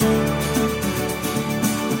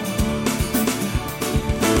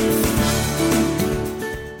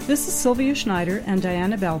This is Sylvia Schneider and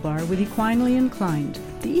Diana Belbar with Equinely Inclined,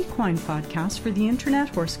 the equine podcast for the internet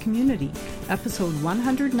horse community. Episode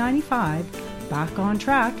 195, Back on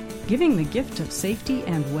Track, Giving the Gift of Safety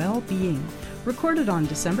and Well-Being. Recorded on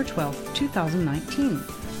December 12, 2019.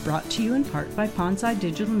 Brought to you in part by Ponside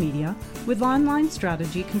Digital Media, with online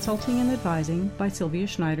strategy consulting and advising by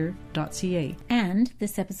sylviaschneider.ca. And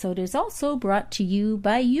this episode is also brought to you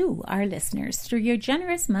by you, our listeners, through your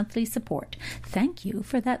generous monthly support. Thank you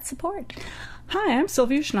for that support. Hi, I'm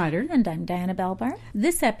Sylvia Schneider. And I'm Diana Belbar.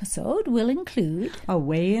 This episode will include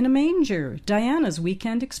Away in a Manger, Diana's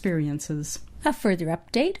weekend experiences. A further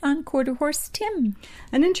update on Quarter Horse Tim.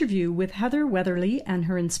 An interview with Heather Weatherly and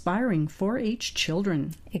her inspiring 4-H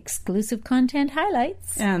children. Exclusive content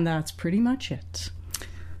highlights. And that's pretty much it.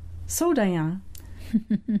 So, Diana,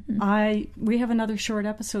 we have another short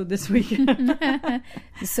episode this week.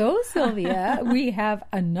 So, Sylvia, we have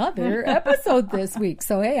another episode this week.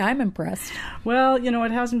 So, hey, I'm impressed. Well,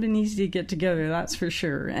 it hasn't been easy to get together, that's for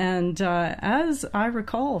sure. And as I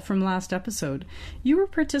recall from last episode, you were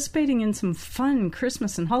participating in some fun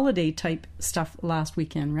Christmas and holiday type stuff last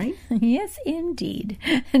weekend, right? Yes, indeed.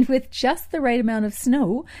 And with just the right amount of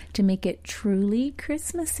snow to make it truly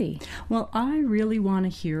Christmassy. Well, I really want to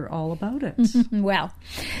hear all about it. Well,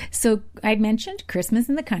 so I mentioned Christmas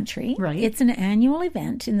in the Country. Right. It's an annual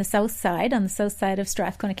event in the south side, on the south side of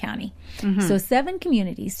Strathcona County. Mm-hmm. So 7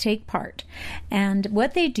 communities take part. And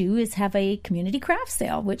what they do is have a community craft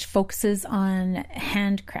sale, which focuses on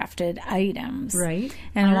handcrafted items. Right.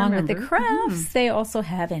 And along with the crafts, they also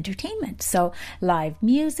have entertainment. So live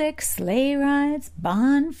music, sleigh rides,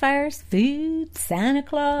 bonfires, food, Santa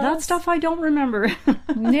Claus. That stuff I don't remember.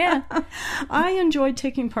 Yeah. I enjoyed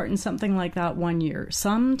taking part in something like that one year,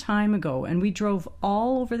 some time ago, and we drove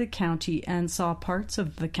all over the county and saw parts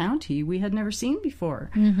of the county we had never seen before.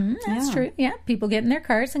 Mm-hmm, that's true. Yeah, people get in their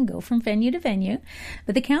cars and go from venue to venue.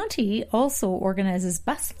 But the county also organizes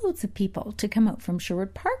busloads of people to come out from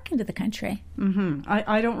Sherwood Park into the country. Mm-hmm.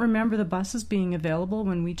 I don't remember the buses being available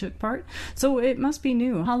when we took part, so it must be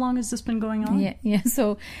new. How long has this been going on? Yeah.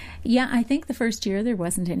 So, I think the first year there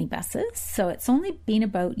wasn't any buses, so it's only been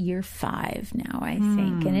about year 5 now, I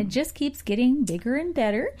think, and it just keeps getting bigger and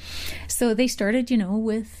better. So they started,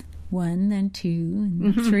 with 1, then 2,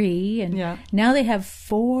 and 3, and now they have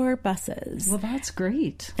 4 buses. Well, that's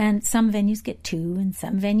great. And some venues get 2, and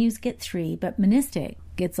some venues get 3, but Manistic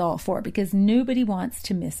gets all 4 because nobody wants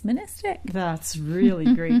to miss Manistic. That's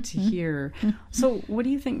really great to hear. So what do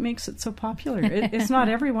you think makes it so popular? It's not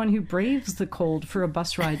everyone who braves the cold for a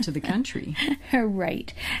bus ride to the country.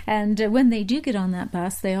 Right. And when they do get on that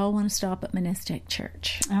bus, they all want to stop at Manistic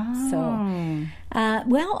Church. Oh. So,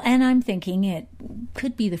 and I'm thinking it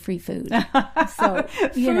could be the free food. So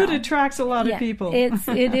food attracts a lot of people.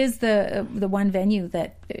 It is the one venue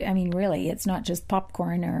that, really, it's not just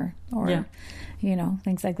popcorn or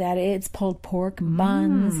things like that. It's pulled pork and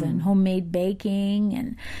buns and homemade baking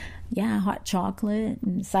and hot chocolate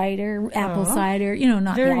and cider, apple cider,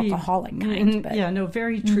 not the alcoholic kind. But,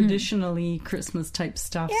 very traditionally Christmas type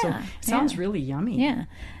stuff. So it sounds really yummy. Yeah.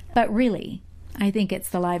 But really, I think it's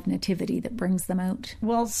the live nativity that brings them out.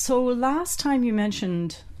 Well, so last time you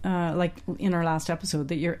mentioned, like in our last episode,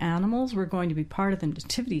 that your animals were going to be part of the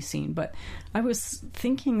nativity scene, but I was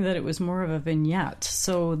thinking that it was more of a vignette.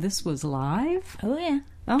 So this was live? Oh, yeah.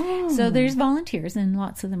 Oh. So there's volunteers, and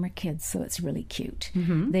lots of them are kids, so it's really cute.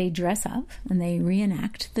 Mm-hmm. They dress up and they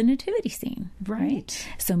reenact the nativity scene. Right.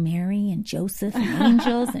 So Mary and Joseph and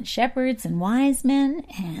angels and shepherds and wise men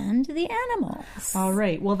and the animals. All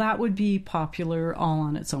right. Well, that would be popular all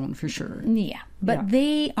on its own for sure. Yeah. But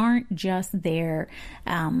they aren't just there,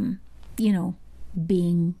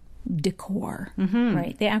 being decor,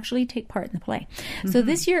 right? They actually take part in the play. So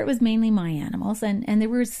this year it was mainly my animals, and there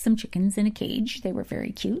were some chickens in a cage. They were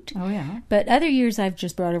very cute. Oh, yeah. But other years I've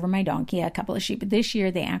just brought over my donkey, a couple of sheep. But this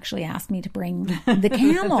year they actually asked me to bring the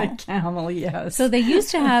camel. The camel, yes. So they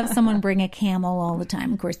used to have someone bring a camel all the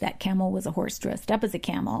time. Of course, that camel was a horse dressed up as a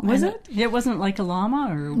camel. Was it? It wasn't like a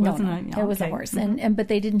llama, or wasn't it? It was a horse. And but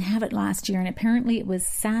they didn't have it last year, and apparently it was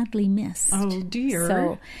sadly missed. Oh, dear.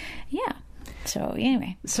 So, yeah. So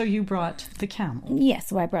anyway. So you brought the camel. Yes,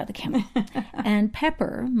 so I brought the camel. And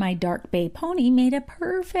Pepper, my dark bay pony, made a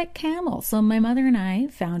perfect camel. So my mother and I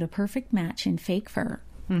found a perfect match in fake fur.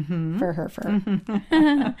 For her fur.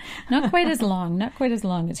 Not quite as long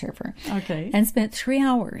as her fur. Okay. And spent 3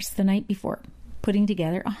 hours the night before putting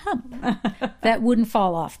together a hump that wouldn't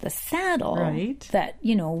fall off the saddle. Right. That,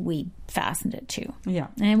 we fastened it to. Yeah.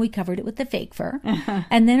 And we covered it with the fake fur.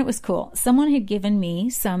 And then it was cool. Someone had given me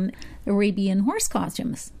some Arabian horse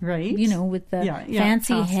costumes. Right. You know, with the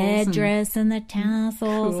fancy headdress and the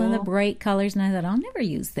tassels and the bright colors. And I thought, I'll never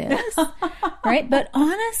use this. Right? But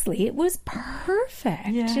honestly, it was perfect.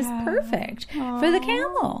 Yeah. Just perfect for the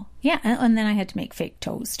camel. Yeah. And then I had to make fake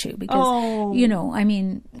toes too because, you know, I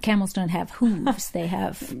mean, camels don't have hooves. They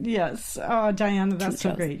have... Yes. Oh, Diana, that's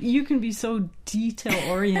so great. You can be so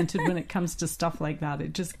detail-oriented when it comes to stuff like that.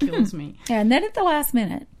 It just kills me. Yeah, and then at the last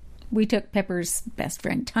minute, we took Pepper's best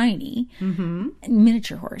friend, Tiny,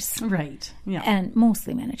 miniature horse. Right, yeah. And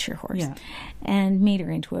mostly miniature horse. Yeah. And made her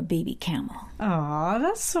into a baby camel. Oh,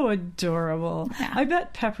 that's so adorable. Yeah. I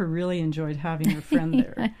bet Pepper really enjoyed having her friend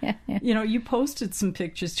there. Yeah. You know, you posted some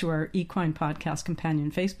pictures to our Equine Podcast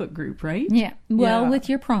Companion Facebook group, right? Yeah. Well, with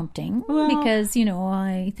your prompting, because, you know,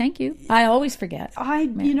 I thank you. I always forget.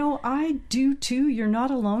 You know, I do too. You're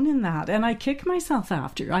not alone in that. And I kick myself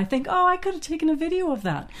after. I think, I could have taken a video of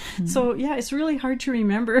that. So, yeah, it's really hard to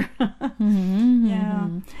remember. Yeah.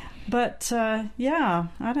 But, I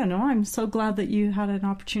don't know. I'm so glad that you had an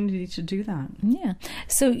opportunity to do that. Yeah.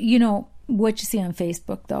 So, you know, what you see on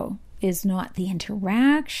Facebook, though, is not the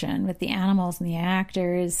interaction with the animals and the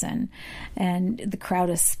actors and the crowd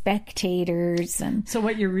of spectators. And so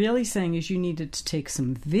what you're really saying is you needed to take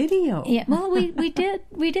some video. Yeah, well, we did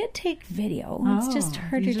take video. It's just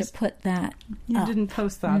harder to put that You didn't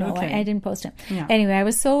post that. No, okay. I didn't post it. Yeah. Anyway, I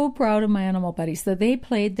was so proud of my animal buddies. So they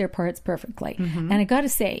played their parts perfectly. And I got to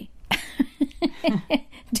say,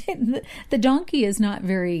 the donkey is not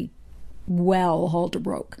very well halter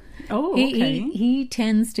broke. Oh, okay. He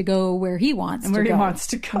tends to go where he wants to go. He wants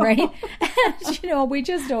to go. Right? And, you know, we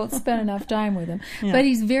just don't spend enough time with him. Yeah. But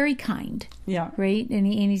he's very kind. Yeah. Right? And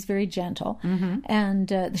he's very gentle. And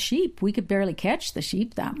the sheep, we could barely catch the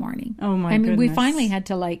sheep that morning. Oh, my goodness. We finally had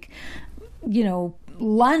to, you know,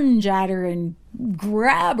 lunge at her and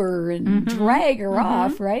grab her and drag her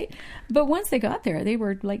off, right? But once they got there, they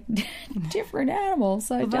were like different animals,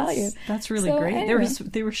 I tell you. That's really great. Anyway.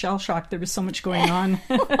 They were shell-shocked. There was so much going on.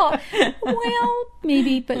 Well,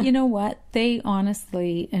 maybe, but you know what? They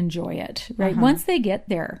honestly enjoy it, right? Once they get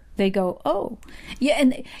there, they go, oh. Yeah,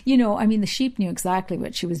 and, you know, I mean, the sheep knew exactly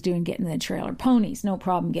what she was doing getting in the trailer. Ponies, no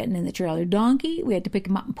problem getting in the trailer. Donkey, we had to pick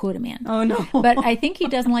him up and put him in. Oh, no. But I think he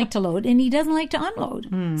doesn't like to load, and he doesn't like to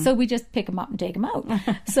unload. So we just pick him up and take him out.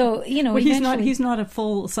 So, you know, well, he's not a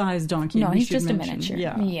full-size donkey. No, he's just a miniature.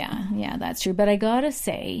 Yeah, that's true. But I gotta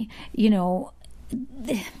say, you know,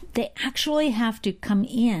 they actually have to come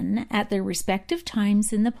in at their respective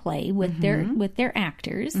times in the play with their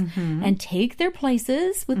actors and take their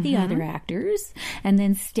places with the other actors and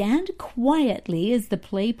then stand quietly as the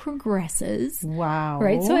play progresses. Wow.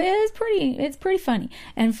 Right. So it's pretty funny.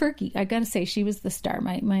 And Fergie, I gotta say, she was the star.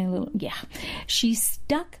 My little she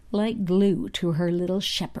stuck like glue to her little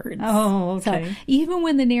shepherds. Oh, okay. So even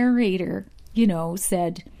when the narrator, you know,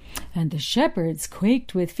 said, and the shepherds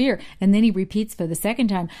quaked with fear. And then he repeats for the second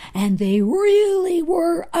time, and they really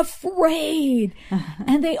were afraid.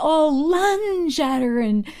 And they all lunge at her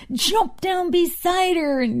and jump down beside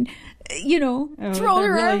her and, you know, throw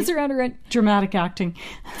their arms around her. Dramatic acting.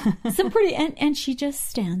 Some pretty, and she just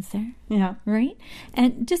stands there. Yeah. Right?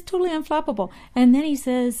 And just totally unflappable. And then he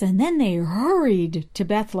says, and then they hurried to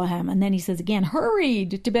Bethlehem. And then he says again,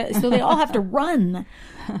 hurried to Bethlehem. So they all have to run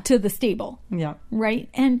to the stable. Yeah. Right?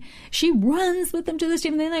 And she runs with them to the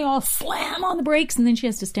stable. And then they all slam on the brakes. And then she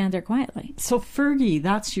has to stand there quietly. So Fergie,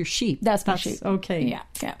 that's your sheep. That's my sheep. Okay. Yeah.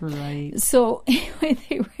 Right. So anyway,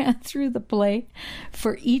 they ran through the play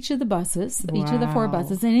for each of the buses, each of the 4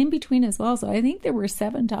 buses, and in between as well. So I think there were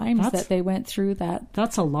 7 times that they went through that.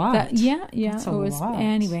 That's a lot. Yeah. That's a lot.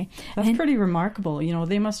 Anyway. That's pretty remarkable. You know,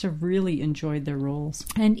 they must have really enjoyed their roles.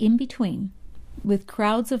 And in between, with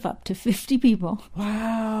crowds of up to 50 people.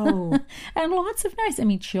 Wow. And lots of nice,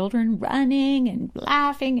 children running and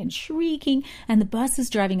laughing and shrieking, and the bus is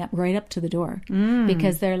driving up right up to the door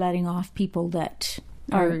because they're letting off people that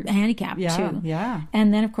are handicapped too. Yeah.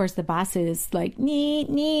 And then of course the bus is like nee,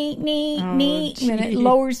 and it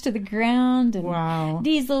lowers to the ground, and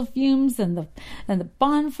diesel fumes and the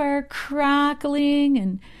bonfire crackling,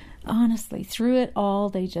 and honestly, through it all,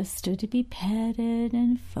 they just stood to be petted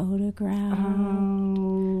and photographed.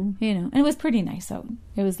 Oh. You know, and it was pretty nice out.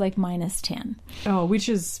 It was like -10. Oh, which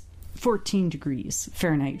is 14 degrees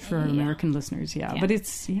Fahrenheit for our American listeners. Yeah. But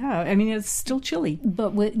it's, it's still chilly.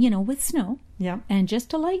 But with snow. Yeah. And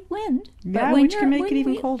just a light wind. Yeah, which can make it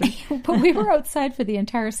even colder. But we were outside for the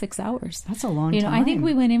entire 6 hours. That's a long time. I think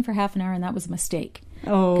we went in for half an hour, and that was a mistake.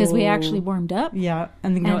 Oh. Because we actually warmed up. Yeah.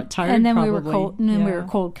 And then got tired, and then probably. we were cold. And then we were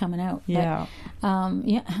cold coming out. Yeah.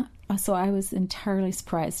 But, so I was entirely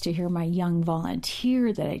surprised to hear my young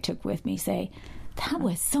volunteer that I took with me say, "That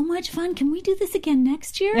was so much fun. Can we do this again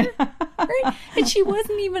next year?" Right? And she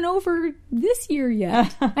wasn't even over this year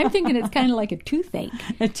yet. I'm thinking it's kind of like a toothache.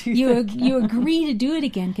 You agree to do it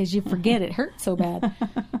again because you forget it hurt so bad.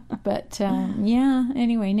 But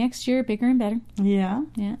anyway, next year, bigger and better. Yeah.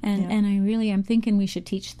 And I'm thinking we should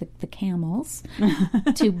teach the camels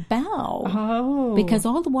to bow. Oh. Because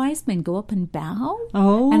all the wise men go up and bow.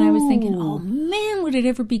 Oh. And I was thinking, oh man, would it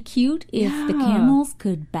ever be cute if the camels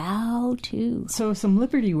could bow too? So some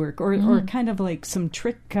liberty work or kind of like some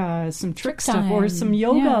trick stuff time. or some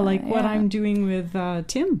yoga like what I'm doing with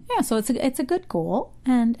Tim. Yeah, so it's a good goal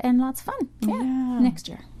and lots of fun. Yeah. Next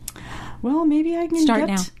year. Well, maybe I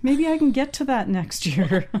can get to that next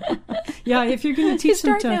year. Yeah, if you're going to teach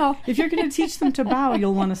them to bow,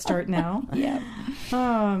 you'll want to start now. Yeah.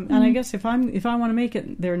 And I guess if I want to make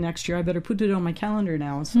it there next year, I better put it on my calendar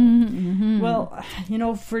now. So, well,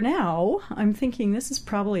 for now, I'm thinking this is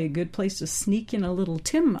probably a good place to sneak in a little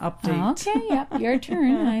Tim update. Okay, yep, your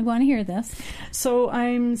turn. I want to hear this. So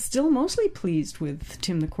I'm still mostly pleased with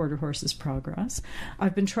Tim the Quarter Horse's progress.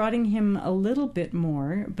 I've been trotting him a little bit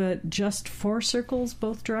more, but just 4 circles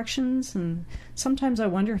both directions, and sometimes I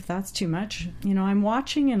wonder if that's too much. I'm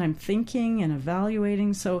watching and I'm thinking and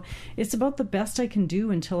evaluating, so it's about the best I can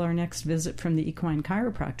do until our next visit from the equine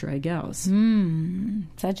chiropractor, I guess.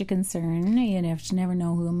 Such a concern. You never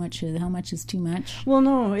know how much is too much. Well,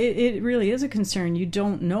 no, it really is a concern. You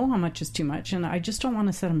don't know how much is too much, and I just don't want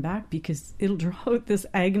to set him back because it'll draw out this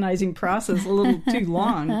agonizing process a little too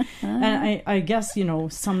long. And I guess,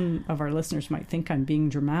 some of our listeners might think I'm being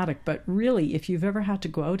dramatic, but really, if you've ever had to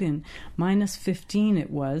go out in minus 15, it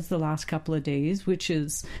was the last couple of days, which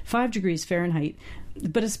is 5 degrees Fahrenheit,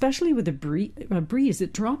 but especially with a breeze,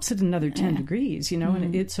 it drops at another 10 degrees,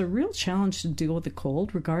 and it's a real challenge to deal with the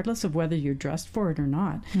cold, regardless of whether you're dressed for it or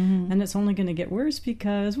not. And it's only going to get worse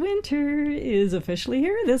because winter is officially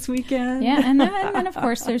here this weekend. Yeah, and then of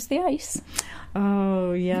course, there's the ice.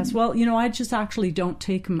 Oh, yes. Well, I just actually don't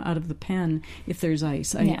take them out of the pen if there's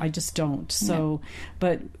ice. I just don't. So,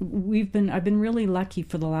 but I've been really lucky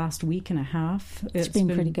for the last week and a half. It's been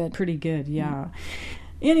pretty good. Pretty good, yeah.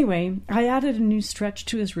 Anyway, I added a new stretch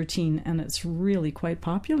to his routine, and it's really quite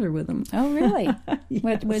popular with him. Oh, really?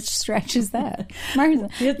 Yes. Which stretch is that?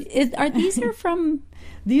 These are from...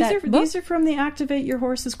 These are from the Activate Your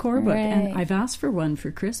Horse's Core book, right. And I've asked for one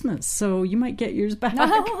for Christmas, so you might get yours back.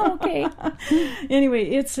 Oh, okay. Anyway,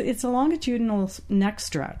 it's a longitudinal neck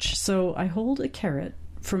stretch. So I hold a carrot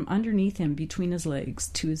from underneath him between his legs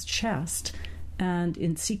to his chest, and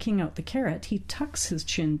in seeking out the carrot, he tucks his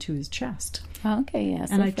chin to his chest. Okay,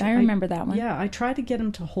 yes, and I remember that one. Yeah, I try to get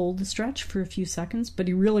him to hold the stretch for a few seconds, but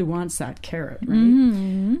he really wants that carrot, right?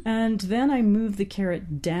 And then I move the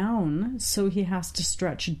carrot down, so he has to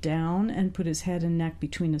stretch down and put his head and neck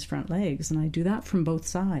between his front legs, and I do that from both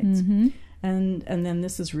sides. And then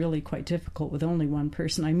this is really quite difficult with only one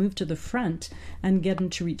person. I move to the front and get him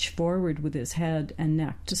to reach forward with his head and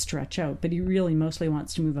neck to stretch out. But he really mostly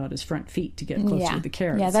wants to move out his front feet to get closer to the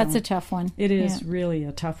carrot. Yeah, that's a tough one. It is really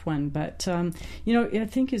a tough one. But, I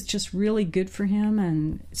think it's just really good for him.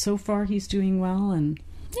 And so far he's doing well. And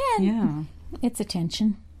it's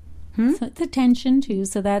attention. So it's attention too.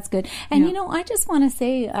 So that's good. And, I just want to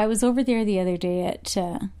say, I was over there the other day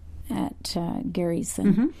at Gary's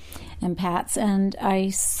and Pat's, and I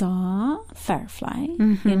saw Firefly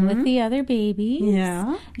in with the other babies.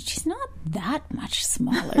 Yeah. She's not that much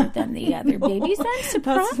smaller than the other babies. I'm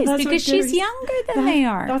surprised because she's younger than they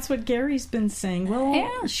are. That's what Gary's been saying.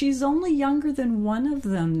 Well, she's only younger than one of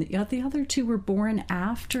them. The other two were born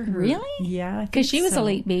after her. Really? Yeah, because she was a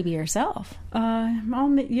late baby herself.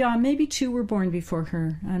 Maybe 2 were born before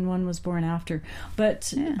her and 1 was born after.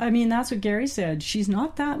 But I mean, that's what Gary said. She's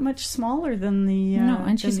not that much smaller than the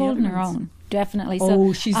and she's holding her own. Definitely.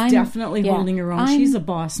 So she's definitely holding her own. She's a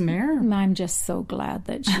boss mare. I'm just so glad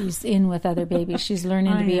that she's in with other babies. She's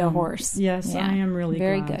learning to be a horse. Yes, I am really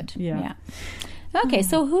very glad. Good. Yeah. Okay,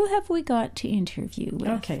 so who have we got to interview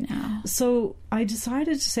with now? So I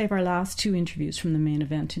decided to save our last 2 interviews from the main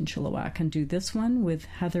event in Chilliwack and do this one with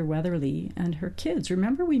Heather Weatherly and her kids.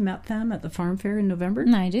 Remember we met them at the farm fair in November?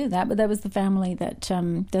 I do. That was the family that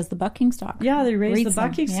does the bucking stock. Yeah, they raise the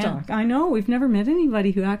bucking stock. I know. We've never met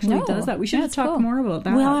anybody who actually does that. We should have talked more about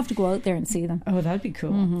that. We'll have to go out there and see them. Oh, that'd be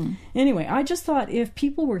cool. Anyway, I just thought if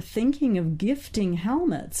people were thinking of gifting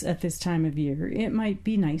helmets at this time of year, it might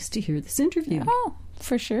be nice to hear this interview. Oh,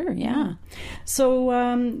 for sure, yeah.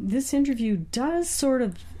 So this interview does sort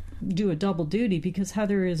of do a double duty because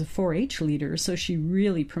Heather is a 4-H leader, so she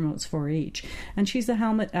really promotes 4-H. And she's a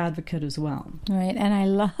helmet advocate as well. Right, and I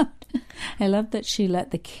love that she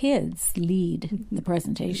let the kids lead the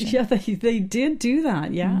presentation. Yeah, they did do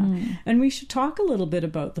that, yeah. Mm-hmm. And we should talk a little bit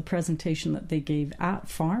about the presentation that they gave at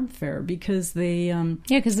Farm Fair because they...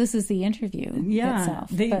 because this is the interview itself.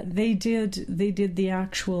 They did the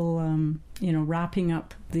actual... wrapping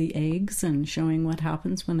up the eggs and showing what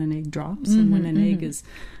happens when an egg drops and when an egg is...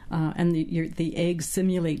 and the egg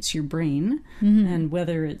simulates your brain and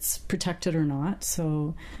whether it's protected or not.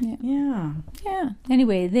 So, yeah.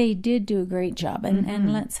 Anyway, they did do a great job,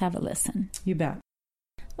 and let's have a listen. You bet.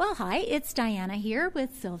 Well, hi, it's Diana here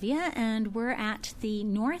with Sylvia, and we're at the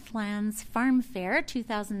Northlands Farm Fair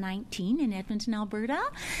 2019 in Edmonton, Alberta.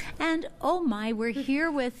 And oh my, we're here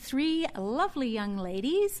with 3 lovely young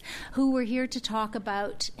ladies who were here to talk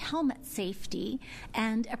about helmet safety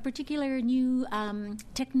and a particular new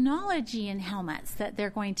technology in helmets that they're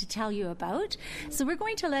going to tell you about. So we're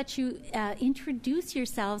going to let you introduce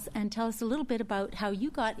yourselves and tell us a little bit about how you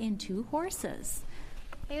got into horses.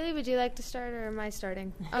 Haley, would you like to start, or am I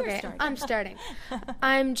starting? Okay, I'm starting.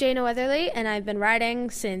 I'm Jana Weatherly, and I've been riding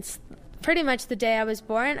since pretty much the day I was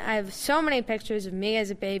born. I have so many pictures of me as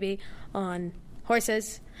a baby on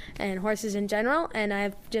horses and horses in general, and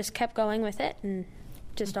I've just kept going with it and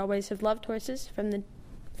just always have loved horses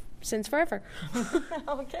since forever.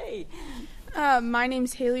 Okay. My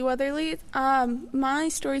name's Haley Weatherly. My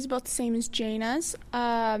story's about the same as Jana's.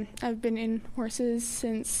 I've been in horses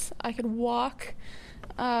since I could walk.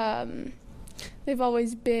 They've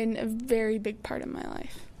always been a very big part of my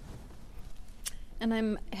life. And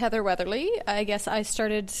I'm Heather Weatherly. I guess I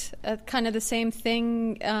started kind of the same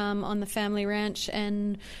thing on the family ranch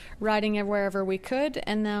and riding wherever we could.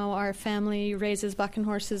 And now our family raises bucking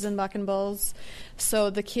horses and bucking bulls.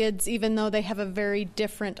 So the kids, even though they have a very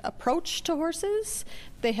different approach to horses,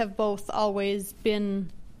 they have both always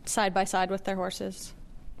been side by side with their horses.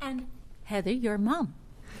 And Heather, your mom.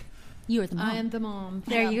 You are the mom. I am the mom.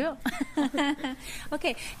 There you go.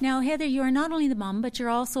 Okay. Now, Heather, you are not only the mom, but you're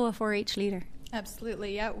also a 4-H leader.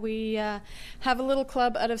 Absolutely, yeah. We have a little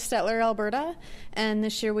club out of Stettler, Alberta, and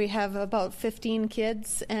this year we have about 15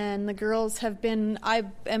 kids, and the girls have been... I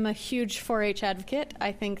am a huge 4-H advocate.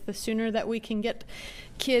 I think the sooner that we can get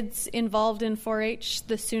kids involved in 4-H,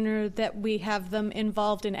 the sooner that we have them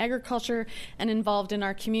involved in agriculture and involved in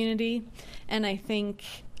our community. And I think...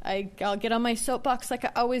 I'll get on my soapbox like I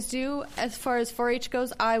always do. As far as 4-H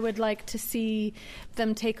goes, I would like to see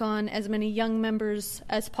them take on as many young members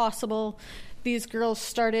as possible. These girls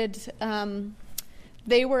started,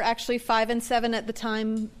 they were actually 5 and 7 at the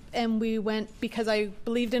time, and we went, because I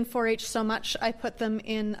believed in 4-H so much, I put them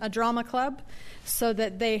in a drama club so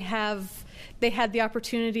that they had the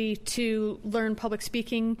opportunity to learn public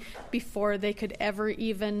speaking before they could ever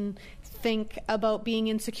even think about being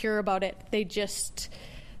insecure about it.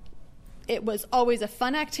 It was always a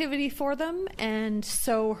fun activity for them, and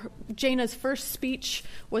so Jana's first speech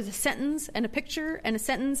was a sentence and a picture and a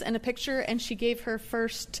sentence and a picture, and she gave her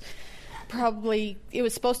first, probably, it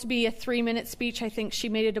was supposed to be a 3-minute speech. I think she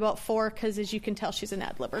made it about 4 because, as you can tell, she's an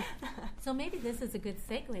ad-libber. So maybe this is a good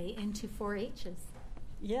segue into 4-H's.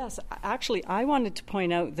 Yes, actually, I wanted to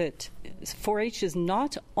point out that 4-H is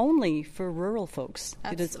not only for rural folks.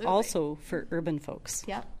 Absolutely. It is also for urban folks.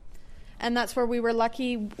 Yeah. And that's where we were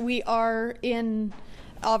lucky. We are in,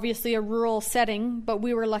 obviously, a rural setting, but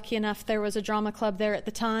we were lucky enough there was a drama club there at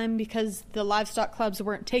the time because the livestock clubs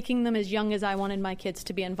weren't taking them as young as I wanted my kids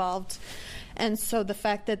to be involved. And so the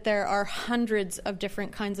fact that there are hundreds of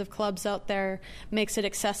different kinds of clubs out there makes it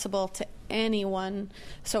accessible to anyone,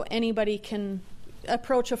 so anybody can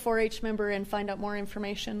approach a 4-H member and find out more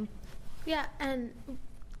information. Yeah,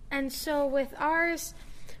 and so with ours,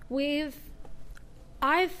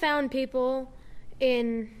 I've found people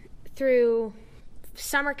through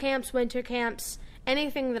summer camps, winter camps,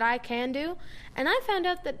 anything that I can do, and I found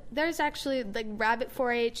out that there's actually like rabbit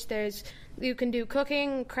 4-H. You can do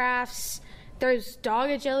cooking, crafts. There's dog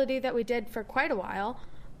agility that we did for quite a while,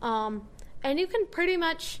 and you can pretty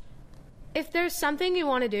much, if there's something you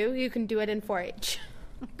want to do, you can do it in 4-H.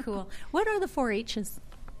 Cool. What are the 4-H's?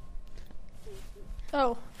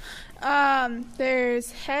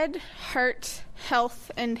 There's head, heart, health,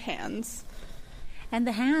 and hands. And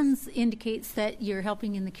the hands indicates that you're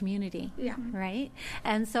helping in the community. Yeah. Right?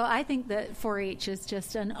 And so I think that 4-H is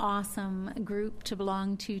just an awesome group to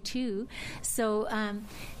belong to, too. So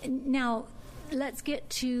now let's get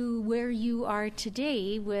to where you are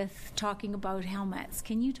today with talking about helmets.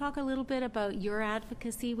 Can you talk a little bit about your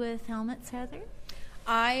advocacy with helmets, Heather?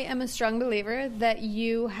 I am a strong believer that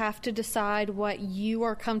you have to decide what you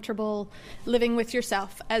are comfortable living with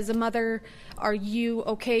yourself. As a mother, are you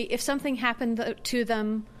okay? If something happened to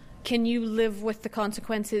them, can you live with the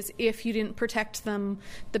consequences if you didn't protect them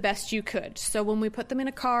the best you could? So when we put them in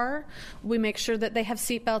a car, we make sure that they have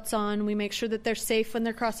seatbelts on. We make sure that they're safe when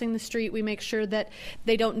they're crossing the street. We make sure that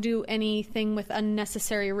they don't do anything with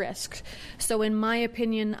unnecessary risk. So in my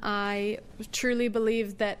opinion, I truly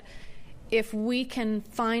believe that if we can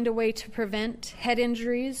find a way to prevent head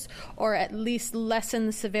injuries or at least lessen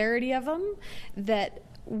the severity of them, that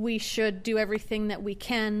we should do everything that we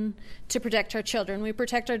can to protect our children.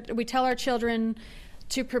 We tell our children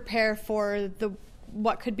to prepare for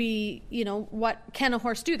what could be, what can a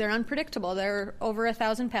horse do? They're unpredictable. They're over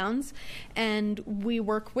 1,000 pounds, and we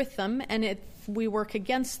work with them. And if we work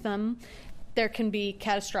against them, there can be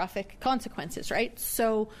catastrophic consequences, right?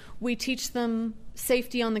 So we teach them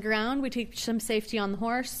safety on the ground. We teach them safety on the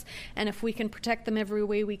horse. And if we can protect them every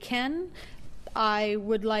way we can, I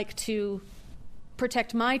would like to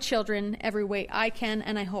protect my children every way I can,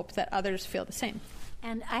 and I hope that others feel the same.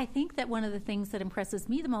 And I think that one of the things that impresses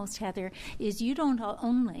me the most, Heather, is you don't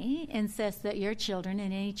only insist that your children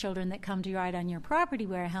and any children that come to ride on your property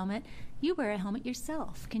wear a helmet, you wear a helmet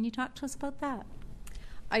yourself. Can you talk to us about that?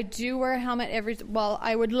 I do wear a helmet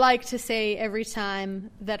I would like to say every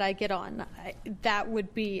time that I get on. That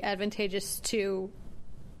would be advantageous to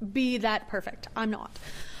be that perfect. I'm not.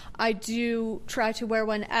 I do try to wear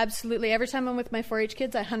one absolutely. Every time I'm with my 4-H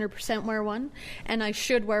kids, I 100% wear one, and I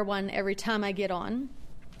should wear one every time I get on.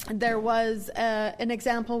 There was an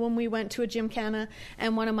example when we went to a gymkhana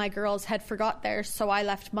and one of my girls had forgot theirs, so I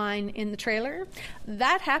left mine in the trailer.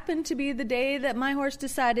 That happened to be the day that my horse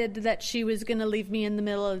decided that she was going to leave me in the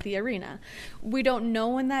middle of the arena. We don't know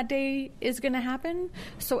when that day is going to happen,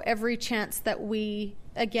 so every chance that we,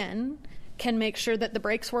 again, can make sure that the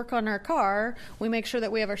brakes work on our car, we make sure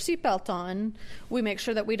that we have our seatbelt on, we make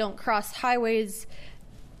sure that we don't cross highways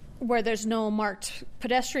where there's no marked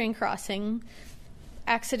pedestrian crossing.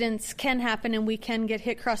 Accidents can happen and we can get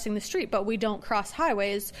hit crossing the street, but we don't cross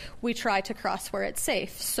highways. We try to cross where it's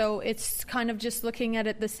safe. So it's kind of just looking at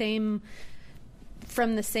it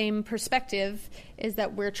from the same perspective, is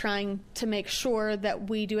that we're trying to make sure that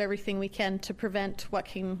we do everything we can to prevent what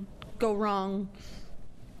can go wrong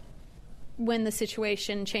when the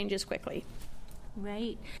situation changes quickly.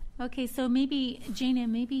 Right. Okay, so maybe, Jana,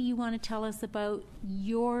 you want to tell us about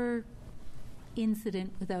your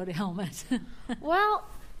incident without a helmet. Well,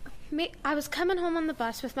 I was coming home on the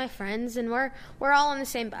bus with my friends, and we're all on the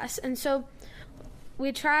same bus. And so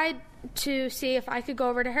we tried to see if I could go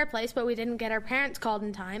over to her place, but we didn't get our parents called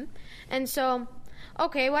in time. And so,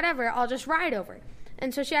 okay, whatever, I'll just ride over.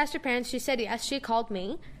 And so she asked her parents. She said yes. She called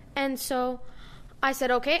me. And so I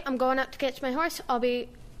said, okay, I'm going up to catch my horse.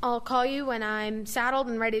 I'll call you when I'm saddled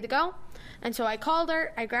and ready to go. And so I called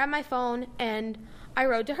her, I grabbed my phone, and I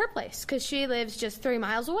rode to her place because she lives just 3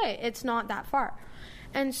 miles away. It's not that far.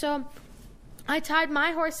 And so I tied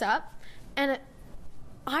my horse up, and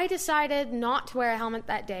I decided not to wear a helmet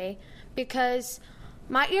that day because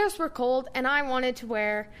my ears were cold and I wanted to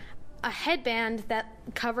wear a headband that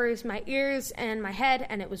covers my ears and my head,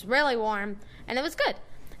 and it was really warm, and it was good.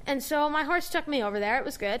 And so my horse took me over there. It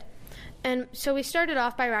was good. And so we started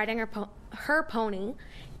off by riding her pony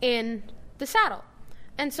in the saddle.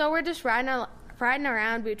 And so we're just riding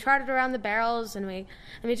around. We trotted around the barrels, and we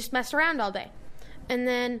just messed around all day. And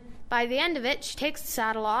then by the end of it, she takes the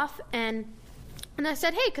saddle off, and I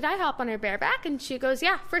said, hey, could I hop on her bareback? And she goes,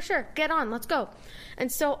 yeah, for sure. Get on. Let's go.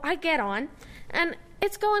 And so I get on, and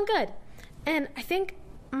it's going good. And I think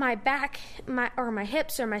my back, my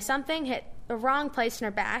hips or my something hit the wrong place in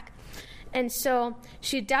her back. And so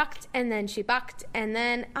she ducked, and then she bucked, and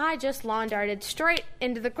then I just lawn darted straight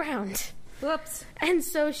into the ground. Whoops. And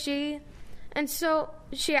so she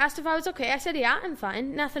asked if I was okay. I said, yeah, I'm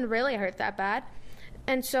fine. Nothing really hurt that bad.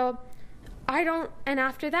 And so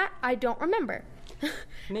after that, I don't remember.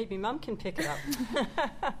 Maybe Mom can pick it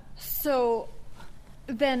up. So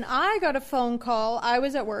then I got a phone call. I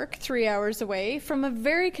was at work 3 hours away from a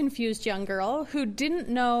very confused young girl who didn't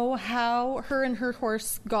know how her and her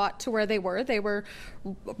horse got to where they were. They were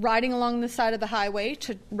riding along the side of the highway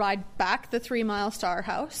to ride back the 3 miles to our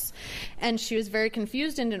house. And she was very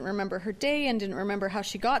confused and didn't remember her day and didn't remember how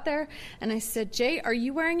she got there. And I said, Jay, are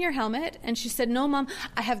you wearing your helmet? And she said, no, Mom,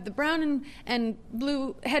 I have the brown and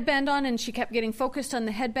blue headband on. And she kept getting focused on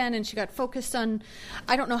the headband, and she got focused on,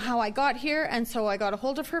 I don't know how I got here. And so I got a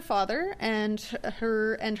hold of her father, and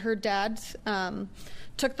her dad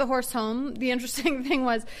took the horse home. The interesting thing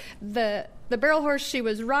was the barrel horse she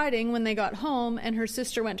was riding when they got home, and her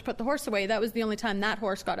sister went to put the horse away. That was the only time that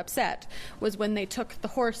horse got upset, was when they took the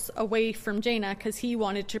horse away from Jaina because he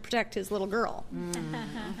wanted to protect his little girl.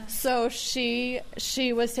 So she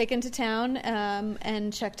was taken to town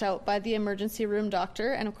and checked out by the emergency room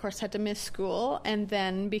doctor, and of course had to miss school. And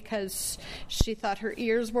then because she thought her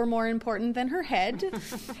ears were more important than her head,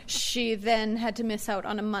 she then had to miss out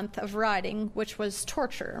on a month of riding, which was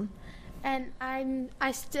torture. And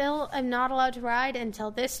I still am not allowed to ride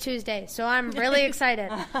until this Tuesday, so I'm really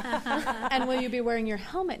excited. And will you be wearing your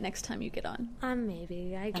helmet next time you get on?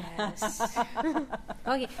 Maybe, I guess.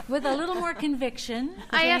 Okay, with a little more conviction.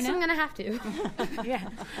 I guess I'm going to have to. Yeah.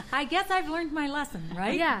 I guess I've learned my lesson,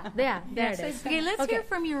 right? Yeah, there it is. Okay, let's hear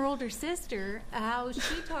from your older sister how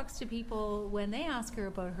she talks to people when they ask her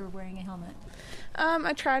about her wearing a helmet.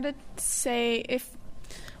 I try to say if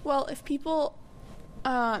people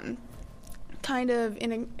kind of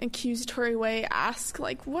in an accusatory way ask,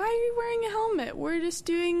 like, why are you wearing a helmet? We're just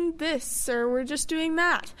doing this, or we're just doing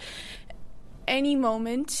that. Any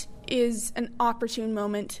moment is an opportune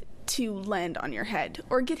moment to land on your head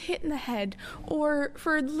or get hit in the head, or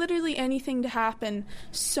for literally anything to happen.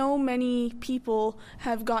 So many people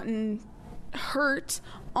have gotten hurt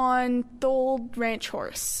on the old ranch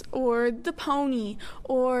horse or the pony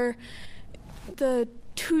or the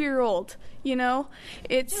 2-year-old. You know,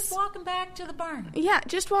 it's just walking back to the barn. Yeah,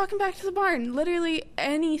 just walking back to the barn. Literally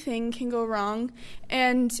anything can go wrong,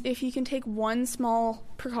 and if you can take one small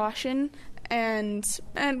precaution and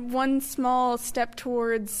one small step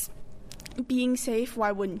towards being safe,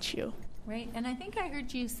 why wouldn't you? Right, and I think I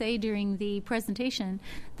heard you say during the presentation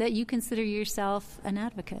that you consider yourself an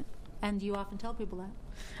advocate, and you often tell people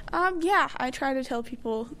that. Yeah, I try to tell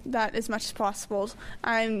people that as much as possible.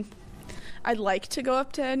 I'd like to go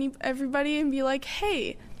up to everybody and be like,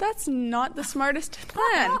 hey, that's not the smartest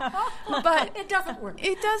plan. But it doesn't work.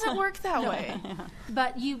 It doesn't work that way.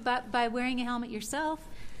 But by wearing a helmet yourself,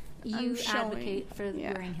 you advocate for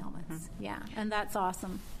wearing helmets. Mm-hmm. Yeah, and that's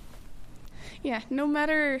awesome. Yeah, no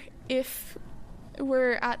matter if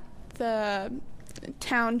we're at the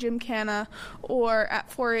town gymkhana or at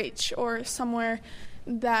 4-H or somewhere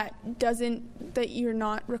that you're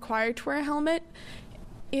not required to wear a helmet,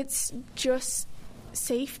 it's just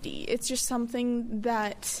safety. It's just something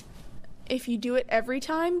that if you do it every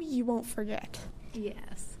time, you won't forget.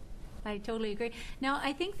 Yes, I totally agree. Now,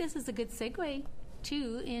 I think this is a good segue,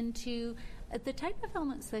 too, into the type of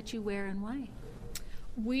helmets that you wear and why.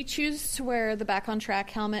 We choose to wear the Back on Track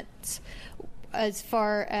helmets as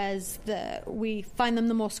far as we find them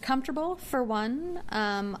the most comfortable, for one.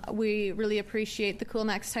 We really appreciate the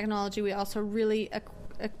CoolMax technology. We also really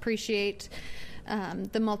appreciate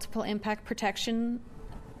the multiple impact protection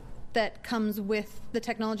that comes with the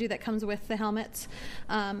technology that comes with the helmets,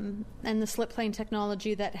 and the slip plane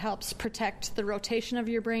technology that helps protect the rotation of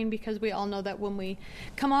your brain, because we all know that when we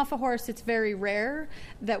come off a horse, it's very rare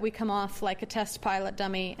that we come off like a test pilot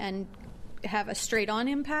dummy and have a straight-on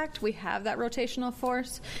impact. We have that rotational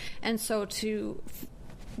force, and so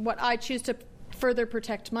what I choose to further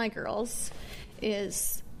protect my girls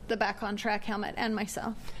is the Back on Track helmet and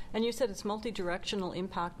myself. And you said it's multi-directional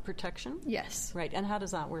impact protection? Yes. Right, and how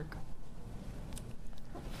does that work?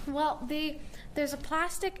 Well, there's a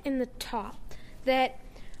plastic in the top that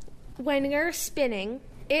when you're spinning,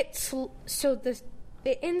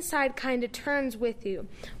 the inside kind of turns with you,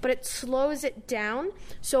 but it slows it down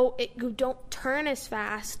so you don't turn as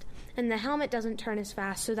fast, and the helmet doesn't turn as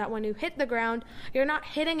fast, so that when you hit the ground, you're not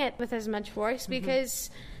hitting it with as much force because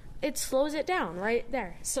it slows it down right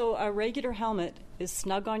there. So a regular helmet is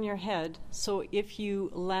snug on your head, so if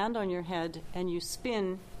you land on your head and you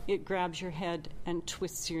spin, it grabs your head and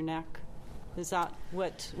twists your neck. Is that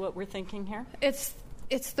what we're thinking here? It's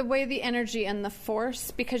the way the energy and the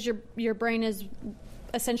force, because your brain is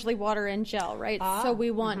essentially water and gel, right? So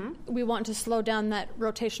we want to slow down that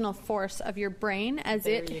rotational force of your brain as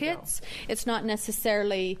it hits. Go. It's not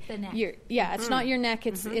necessarily the neck. It's not your neck.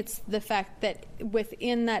 It's the fact that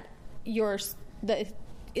within that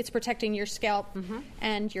it's protecting your scalp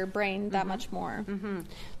and your brain that much more.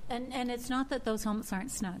 And it's not that those helmets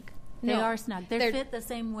aren't snug. They are snug. They're fit the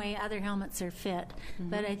same way other helmets are fit.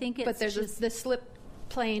 But I think it's there's the slip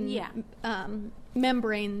plane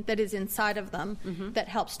membrane that is inside of them that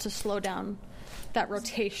helps to slow down that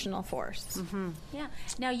rotational force. Yeah.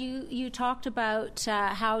 Now, you talked about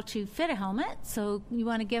how to fit a helmet, so you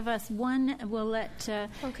want to give us one. We'll let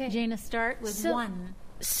Jaina start with one.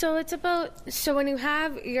 So it's when you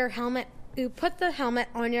have your helmet you put the helmet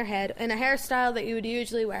on your head in a hairstyle that you would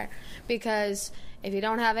usually wear, because if you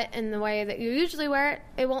don't have it in the way that you usually wear it,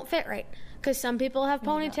 it won't fit right. Because some people have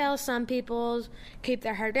ponytails, some people keep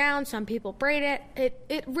their hair down, some people braid it.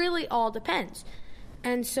 It really all depends.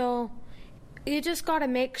 And so you just got to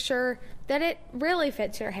make sure that it really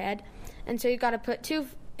fits your head. And so you got to put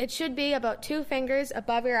it should be about 2 fingers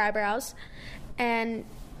above your eyebrows, and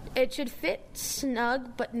it should fit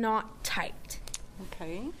snug but not tight.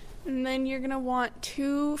 Okay. And then you're going to want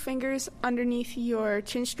 2 fingers underneath your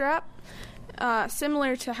chin strap,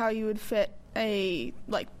 similar to how you would fit a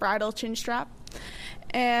bridal chin strap.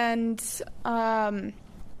 And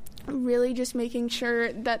really just making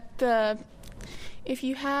sure that if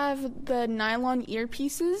you have the nylon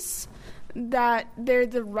earpieces, that they're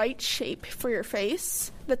the right shape for your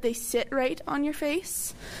face, that they sit right on your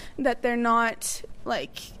face, that they're not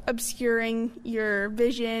obscuring your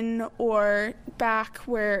vision or back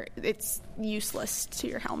where it's useless to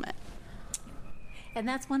your helmet. And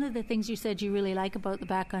that's one of the things you said you really like about the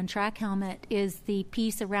Back on Track helmet is the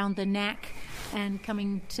piece around the neck and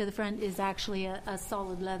coming to the front is actually a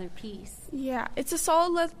solid leather piece. Yeah, it's a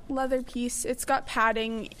solid leather piece. It's got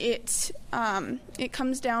padding. It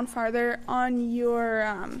comes down farther on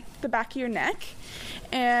your the back of your neck,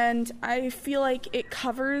 and I feel like it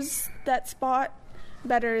covers that spot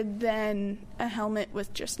better than a helmet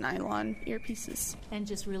with just nylon earpieces. And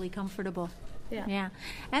just really comfortable. Yeah.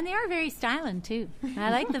 And they are very styling too. I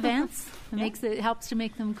like the vents. It helps to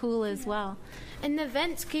make them cool as well. And the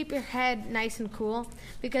vents keep your head nice and cool,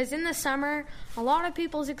 because in the summer, a lot of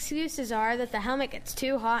people's excuses are that the helmet gets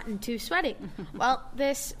too hot and too sweaty. Well,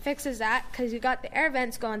 this fixes that because you got the air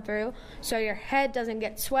vents going through, so your head doesn't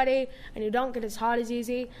get sweaty and you don't get as hot as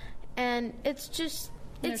easy. And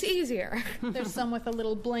it's easier. There's some with a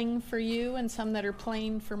little bling for you and some that are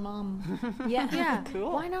plain for Mom. Yeah.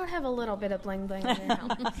 Cool. Why not have a little bit of bling bling in your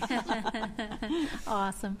helmet?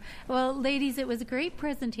 Awesome. Well, ladies, it was a great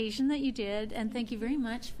presentation that you did, and thank you very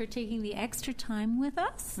much for taking the extra time with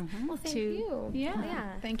us. Well, thank you.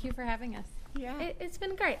 Yeah. Thank you for having us. Yeah. It's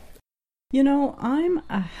been great. You know, I'm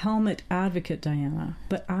a helmet advocate, Diana,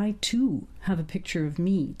 but I too have a picture of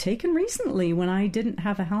me taken recently when I didn't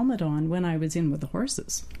have a helmet on when I was in with the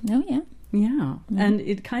horses. Oh, yeah. Yeah, Mm-hmm. and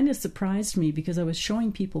it kind of surprised me because I was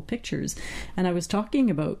showing people pictures and I was talking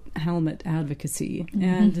about helmet advocacy,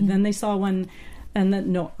 and then they saw one. And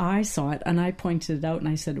then, no, I saw it and I pointed it out and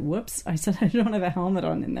I said, whoops, I said, I don't have a helmet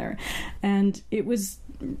on in there. And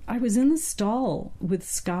I was in the stall with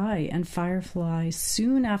Sky and Firefly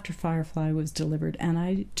soon after Firefly was delivered, and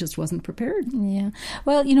I just wasn't prepared. Yeah.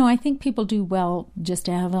 Well, I think people do well just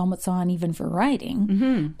to have helmets on even for riding.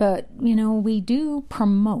 Mm-hmm. But, we do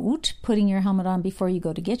promote putting your helmet on before you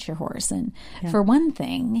go to get your horse. And for one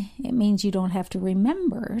thing, it means you don't have to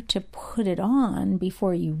remember to put it on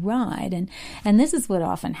before you ride. And this is what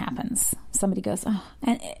often happens. Somebody goes, oh,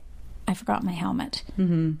 and I forgot my helmet.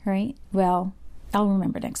 Mm-hmm. Right? Well, I'll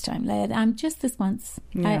remember next time. I'm just this once.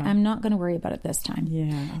 Yeah. I'm not going to worry about it this time.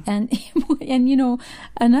 Yeah. And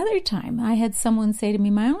another time I had someone say to me,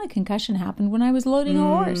 my only concussion happened when I was loading a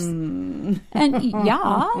horse. And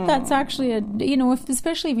that's actually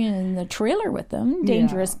especially if you're in the trailer with them,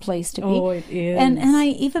 dangerous place to be. Oh, it is. And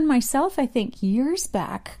I think years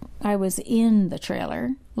back, I was in the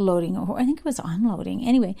trailer loading a horse. I think it was unloading.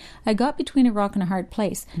 Anyway, I got between a rock and a hard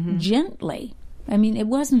place gently. I mean, it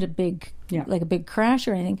wasn't a big crash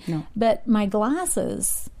or anything. No. But my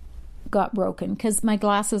glasses got broken because my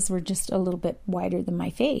glasses were just a little bit wider than my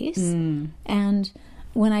face. And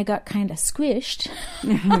when I got kind of squished,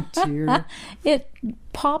 it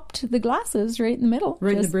popped the glasses right in the middle.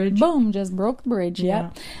 Right in the bridge? Boom, just broke the bridge, yeah.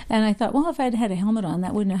 And I thought, well, if I'd had a helmet on,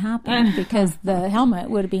 that wouldn't have happened because the helmet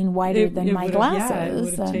would have been wider than my glasses. Yeah, it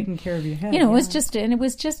would have taken care of your head. It was just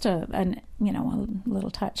a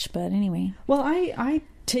little touch, but anyway. Well, I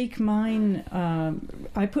take mine,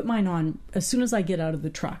 I put mine on as soon as I get out of the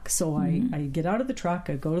truck. So I get out of the truck,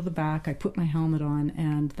 I go to the back, I put my helmet on,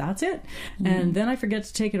 and that's it. And then I forget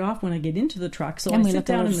to take it off when I get into the truck. So I sit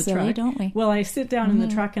down in the truck. Don't we? Well, I sit down in the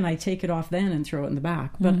truck and I take it off then and throw it in the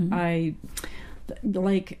back. But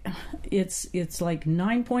it's like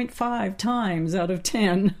 9.5 times out of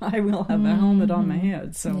 10 I will have a helmet on my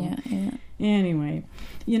head. So Anyway,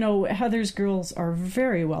 Heather's girls are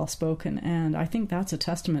very well spoken, and I think that's a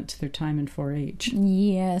testament to their time in 4-H.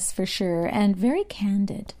 Yes, for sure. And very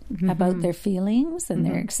candid about their feelings and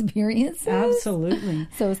their experiences. Absolutely.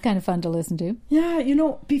 So it's kind of fun to listen to. Yeah,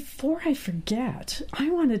 before I forget, I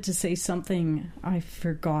wanted to say something I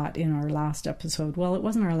forgot in our last episode. Well, it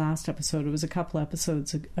wasn't our last episode. It was a couple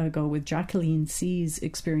episodes ago with Jacqueline C's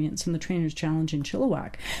experience in the Trainers Challenge in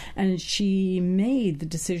Chilliwack. And she made the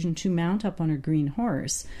decision to mount up on her green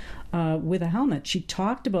horse with a helmet. She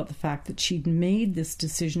talked about the fact that she'd made this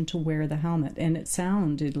decision to wear the helmet, and it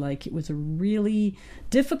sounded like it was a really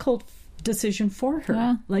difficult decision for her.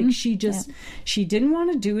 Yeah. Like she didn't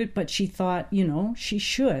want to do it, but she thought, she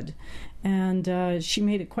should. And she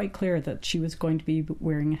made it quite clear that she was going to be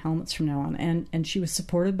wearing helmets from now on. And she was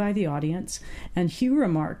supported by the audience. And Hugh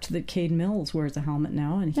remarked that Cade Mills wears a helmet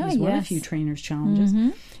now, and he's won a few Trainers Challenges.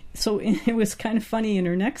 So it was kind of funny in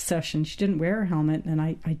her next session. She didn't wear her helmet, and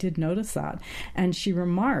I did notice that. And she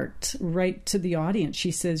remarked right to the audience,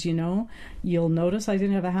 she says, you'll notice I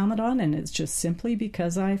didn't have a helmet on, and it's just simply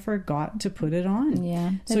because I forgot to put it on.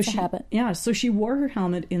 Yeah, that's a habit. Yeah, so she wore her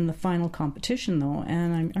helmet in the final competition, though,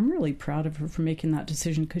 and I'm really proud of her for making that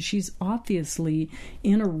decision, because she's obviously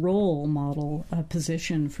in a role model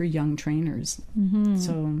position for young trainers.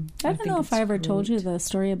 So I don't know if I ever told you the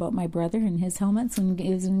story about my brother and his helmets when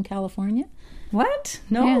he was in California. What?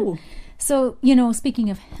 No. Yeah. So,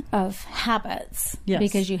 speaking of habits,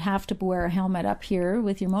 because you have to wear a helmet up here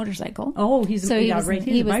with your motorcycle. Oh, he's a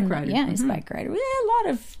bike rider. Yeah, he's a bike rider.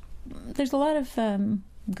 There's a lot of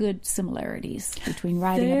good similarities between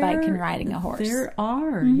riding a bike and riding a horse. There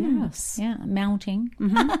are, yes. Yeah, mounting.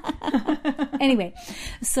 Anyway,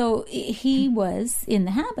 so he was in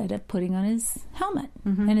the habit of putting on his helmet.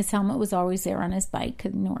 And his helmet was always there on his bike,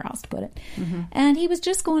 because nowhere else to put it. And he was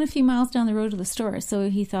just going a few miles down the road to the store, so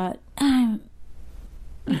he thought,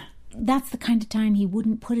 that's the kind of time he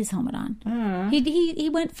wouldn't put his helmet on. He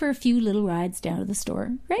went for a few little rides down to the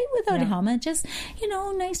store, right, without a helmet. Just,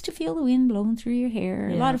 nice to feel the wind blowing through your hair.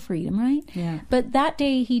 A lot of freedom, right? Yeah. But that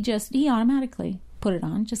day he automatically put it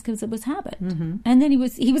on just because it was habit. And then he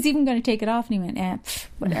was even going to take it off, and he went,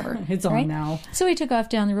 whatever. It's on now. So he took off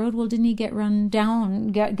down the road. Well, didn't he get run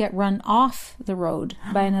off the road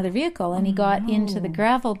by another vehicle? And he got into the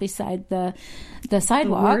gravel beside the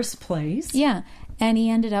sidewalk. The worst place. Yeah. And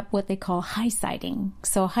he ended up what they call high-siding.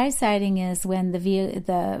 So high-siding is when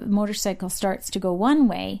the motorcycle starts to go one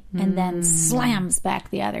way and then slams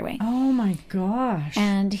back the other way. Oh, my gosh.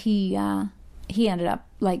 And he ended up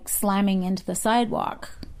like slamming into the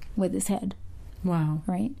sidewalk with his head. Wow.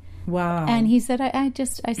 Right? Wow. And he said, I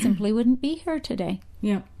simply wouldn't be here today.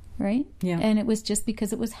 Yeah. Right? Yeah. And it was just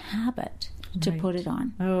because it was habit to put it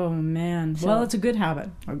on. Oh, man. Well, it's a good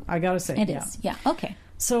habit, I got to say. It is. Yeah. Okay.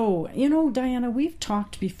 So, Diana, we've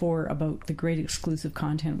talked before about the great exclusive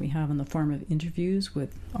content we have in the form of interviews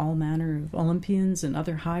with all manner of Olympians and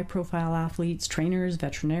other high-profile athletes, trainers,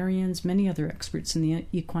 veterinarians, many other experts in the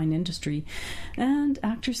equine industry, and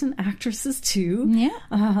actors and actresses too. Yeah.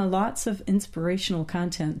 Lots of inspirational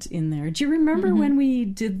content in there. Do you remember when we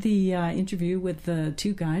did the interview with the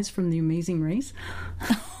two guys from The Amazing Race?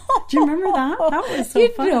 Do you remember that? That was so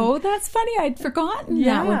fun. That's funny. I'd forgotten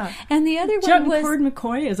that one. And the other Judd one was... and Cord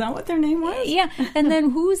McCoy. Is that what their name was? Yeah. And then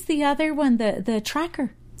who's the other one? The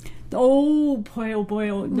tracker. Oh, boy, oh, boy.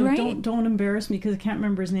 Oh, no, right? don't embarrass me, because I can't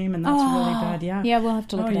remember his name, and that's really bad. Yeah. Yeah, we'll have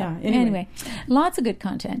to look it up. Anyway, lots of good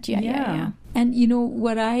content. Yeah. And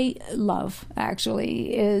what I love,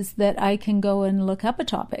 actually, is that I can go and look up a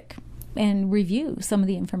topic and review some of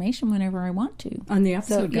the information whenever I want to on the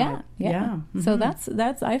episode guide. Yeah. So that's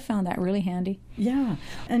I found that really handy. Yeah.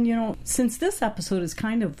 And since this episode is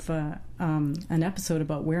kind of an episode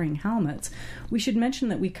about wearing helmets, we should mention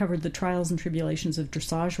that we covered the trials and tribulations of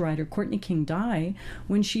dressage rider Courtney King Dye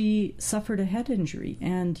when she suffered a head injury,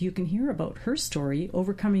 and you can hear about her story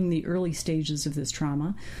overcoming the early stages of this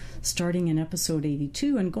trauma, starting in episode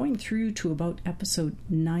 82 and going through to about episode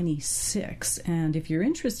 96. And if you're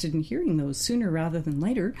interested in hearing those sooner rather than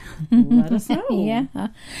later, let us know. Yeah.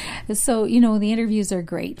 So, the interviews are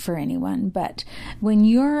great for anyone, but when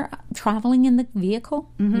you're traveling in the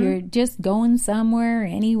vehicle, you're just going somewhere,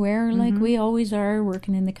 anywhere, like we always are,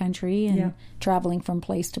 working in the country and traveling from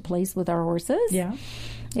place to place with our horses. Yeah.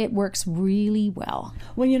 It works really well.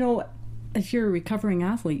 Well, if you're a recovering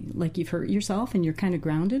athlete, like you've hurt yourself and you're kind of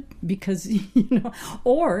grounded because,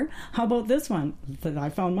 or how about this one that I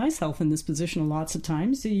found myself in this position lots of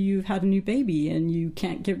times. You've had a new baby and you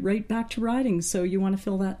can't get right back to riding. So you want to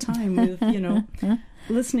fill that time with,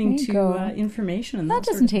 There you to go. information. And That that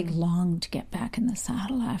doesn't sort of take long to get back in the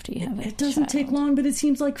saddle after you have a It doesn't take child. long, but it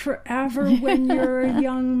seems like forever when you're a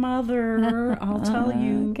young mother. I'll tell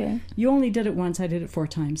you. Okay. You only did it once. I did it 4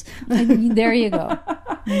 times. There you go.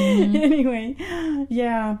 Anyway,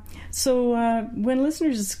 yeah. So when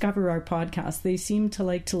listeners discover our podcast, they seem to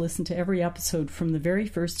like to listen to every episode from the very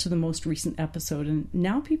first to the most recent episode. And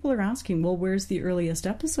now people are asking, well, where's the earliest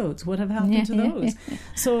episodes? What have happened to those?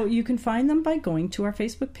 So you can find them by going to our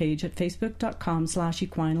Facebook page at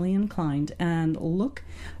facebook.com/equinely inclined and look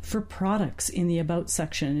for products in the About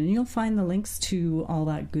section. And you'll find the links to all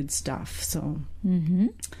that good stuff. So... Mm-hmm.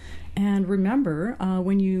 And remember,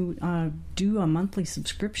 when you do a monthly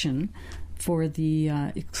subscription for the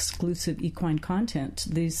exclusive equine content,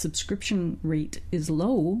 the subscription rate is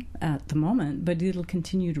low at the moment, but it'll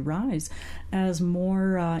continue to rise as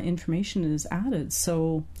more information is added.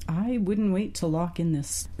 So I wouldn't wait to lock in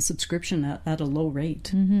this subscription at a low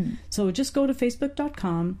rate. Mm-hmm. So just go to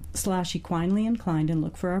facebook.com/equinely inclined and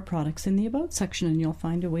look for our products in the About section, and you'll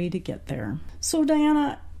find a way to get there. So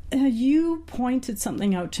Diana, you pointed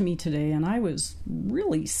something out to me today, and I was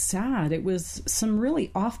really sad. It was some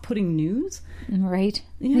really off-putting news. Right?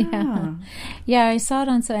 Yeah. Yeah, I saw it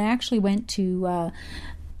on, so I actually went to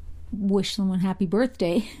wish someone happy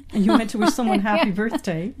birthday. And you went to wish someone happy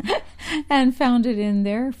birthday. And found it in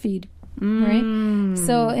their feed. Right?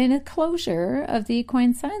 So, in a closure of the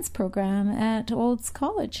equine science program at Olds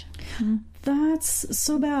College. That's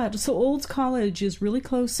so bad. So Olds College is really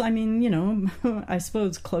close. I mean, you know, I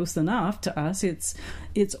suppose close enough to us. It's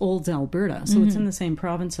Olds, Alberta, so it's in the same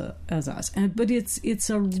province as us. But it's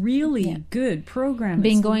a really good program.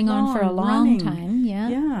 Been It's going on for a long running. time. Yeah.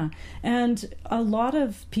 Yeah. And a lot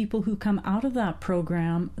of people who come out of that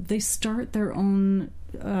program, they start their own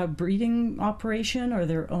breeding operation or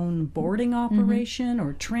their own boarding operation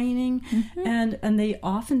or training, and they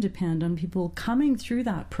often depend on people coming through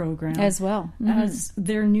that program As well. as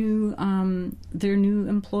their new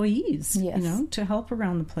employees, Yes. you know, to help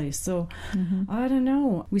around the place. So I don't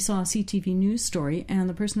know. We saw a CTV news story, and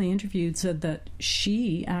the person they interviewed said that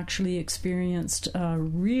she actually experienced a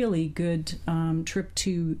really good trip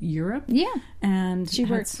to Europe. Yeah. And She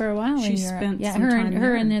worked for a while She in Europe. spent Yeah, some her time and her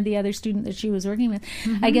there. and the other student that she was working with.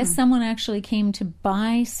 I guess someone actually came to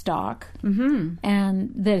buy stock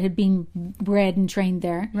and that had been bred and trained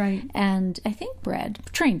there. Right. And I think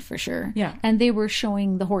trained for sure. Yeah. And they were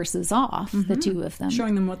showing the horses off, the two of them.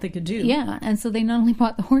 showing them what they could do. Yeah, and so they not only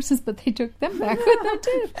bought the horses, but they took them back with them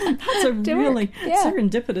too. That's a To really work. Yeah.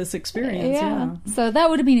 serendipitous experience. Yeah. So that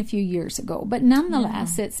would have been a few years ago. But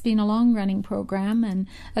nonetheless, it's been a long-running program and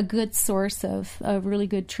a good source of really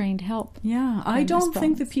good trained help. Yeah, I in this don't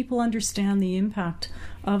think that province. people understand the impact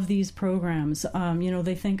of these programs. You know,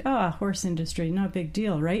 they think, horse industry, not a big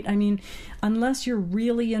deal, right? I mean, unless you're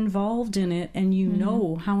really involved in it and you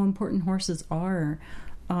know how important horses are,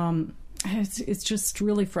 it's just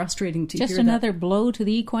really frustrating to Just hear another blow to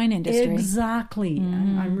the equine that. industry. Exactly.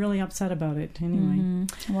 I'm really upset about it anyway.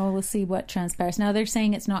 Well, we'll see what transpires. Now they're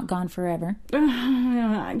saying it's not gone forever.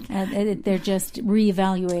 They're just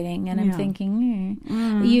reevaluating, and I'm Yeah. thinking,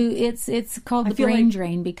 it's called the feel brain like-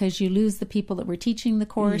 drain because you lose the people that were teaching the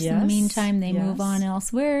course. In the Yes, meantime, they move yes. on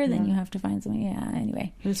elsewhere. Then Yeah. you have to find something. Yeah.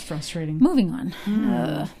 Anyway, It's frustrating. moving on.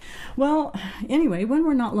 Well, anyway, when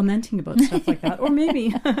we're not lamenting about stuff like that, or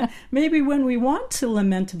maybe when we want to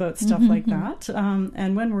lament about stuff like that,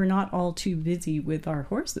 and when we're not all too busy with our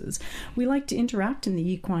horses, we like to interact in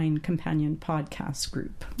the Equine Companion podcast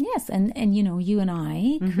group. Yes, and you and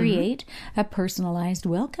I create a personalized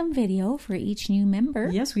welcome video for each new member.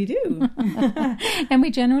 Yes, we do. And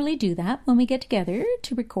we generally do that when we get together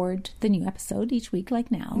to record the new episode each week,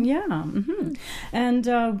 like now. Yeah.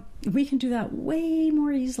 And we can do that way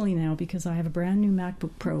more easily now because I have a brand new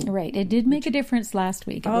MacBook Pro. Right. It did make a difference last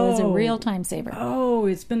week. It was a real time saver. Oh,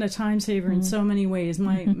 it's been a time saver in so many ways.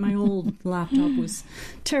 My old laptop was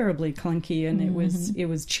terribly clunky, and it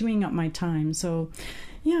was chewing up my time. So,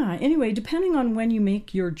 yeah. Anyway, depending on when you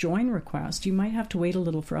make your join request, you might have to wait a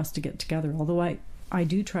little for us to get together. Although I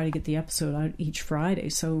do try to get the episode out each Friday,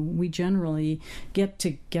 so we generally get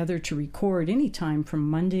together to record anytime from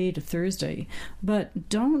Monday to Thursday. But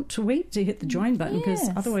don't wait to hit the join button because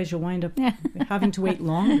Yes. otherwise you'll wind up having to wait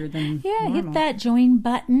longer than Yeah, normal. hit that join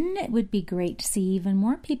button. It would be great to see even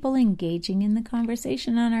more people engaging in the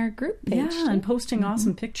conversation on our group page. Yeah, and posting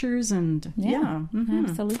awesome pictures and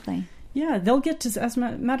Absolutely. Yeah, they'll get to, as a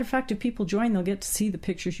matter of fact, if people join, they'll get to see the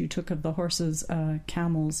pictures you took of the horses,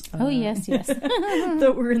 camels. Oh, yes.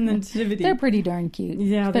 That were in the nativity. They're pretty darn cute.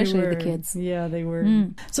 Yeah, especially they were. the kids. Yeah, they were.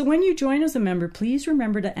 So when you join as a member, please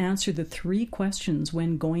remember to answer the 3 questions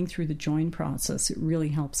when going through the join process. It really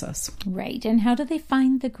helps us. Right. And how do they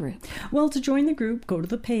find the group? Well, to join the group, go to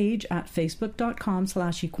the page at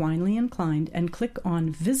facebook.com/equinelyinclined and click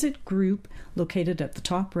on Visit Group, located at the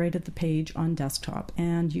top right of the page on desktop.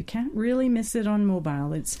 And you can't really miss it on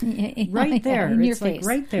mobile. It's right there. In your it's like face.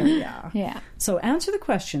 right there. Yeah. Yeah. So answer the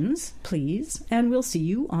questions, please, and we'll see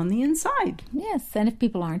you on the inside. Yes. And if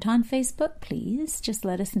people aren't on Facebook, please just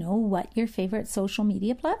let us know what your favorite social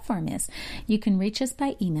media platform is. You can reach us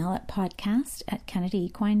by email at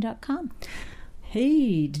podcast@CanadaEquine.com.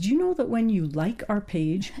 Hey, did you know that when you like our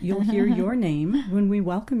page, you'll hear your name when we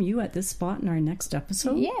welcome you at this spot in our next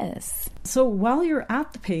episode? Yes. So while you're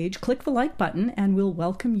at the page, click the like button and we'll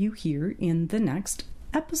welcome you here in the next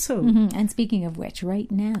episode. And speaking of which,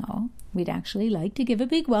 right now, we'd actually like to give a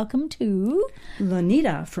big welcome to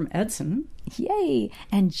Lanita from Edson. Yay!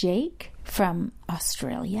 And Jake from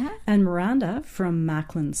Australia. And Miranda from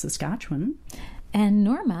Macklin, Saskatchewan. And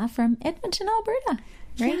Norma from Edmonton, Alberta.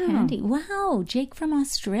 Very handy. Wow, Jake from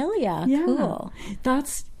Australia. Yeah. Cool.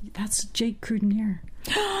 That's Jake Crudenier.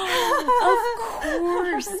 Of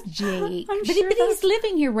course, Jake. I'm But sure he's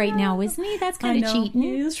living here right now, isn't he? That's kind of cheating.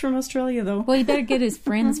 He is from Australia, though. Well, he better get his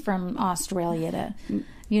friends from Australia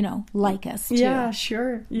to, like us, too. Yeah,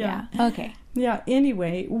 sure. Yeah. Okay. Yeah,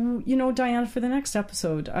 anyway, Diana, for the next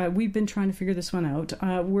episode, we've been trying to figure this one out.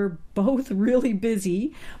 We're both really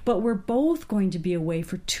busy, but we're both going to be away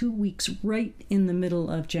for 2 weeks right in the middle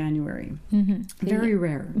of January. Mm-hmm. Very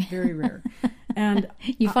rare. And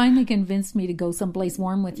you finally convinced me to go someplace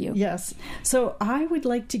warm with you. Yes. So I would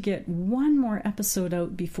like to get one more episode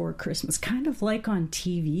out before Christmas, kind of like on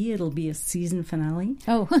TV. It'll be a season finale.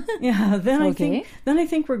 Oh. Yeah. Then Okay. I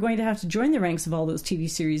think we're going to have to join the ranks of all those TV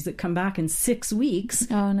series that come back in 6 weeks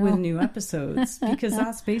with new episodes, because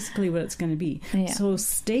that's basically what it's going to be. Yeah. So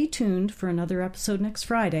stay tuned for another episode next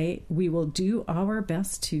Friday. We will do our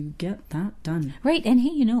best to get that done. Right. And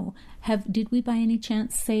hey, did we by any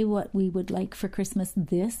chance say what we would like for Christmas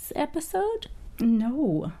this episode?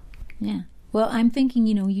 No. Yeah. Well, I'm thinking,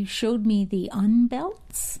 you showed me the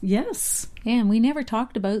unbelts. Yes. Yeah, and we never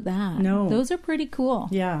talked about that. No. Those are pretty cool.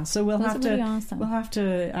 Yeah, so Those are pretty awesome. We'll have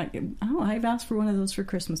to, I've asked for one of those for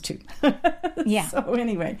Christmas too. Yeah. So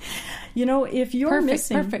anyway, if you're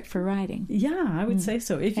missing. Perfect for riding. Yeah, I would say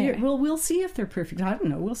so. If Anyway. we'll see if they're perfect. I don't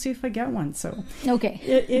know. We'll see if I get one. So Okay.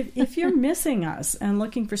 if you're missing us and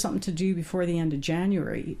looking for something to do before the end of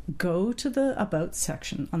January, go to the About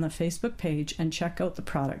section on the Facebook page and check out the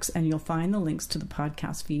products, and you'll find the links to the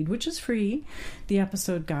podcast feed, which is free, the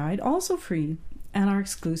episode guide, also free, and our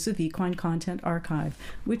exclusive equine content archive,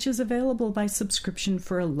 which is available by subscription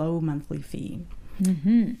for a low monthly fee.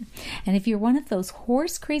 Mm-hmm. And if you're one of those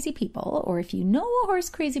horse crazy people, or if you know a horse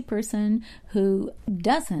crazy person who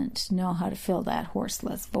doesn't know how to fill that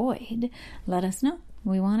horseless void, let us know.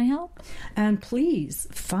 We want to help. And please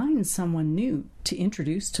find someone new to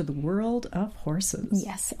introduce to the world of horses.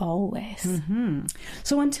 Yes, always. Mm-hmm.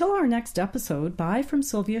 So until our next episode, bye from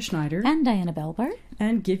Sylvia Schneider And Diana Belbar.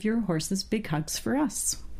 and give your horses big hugs for us.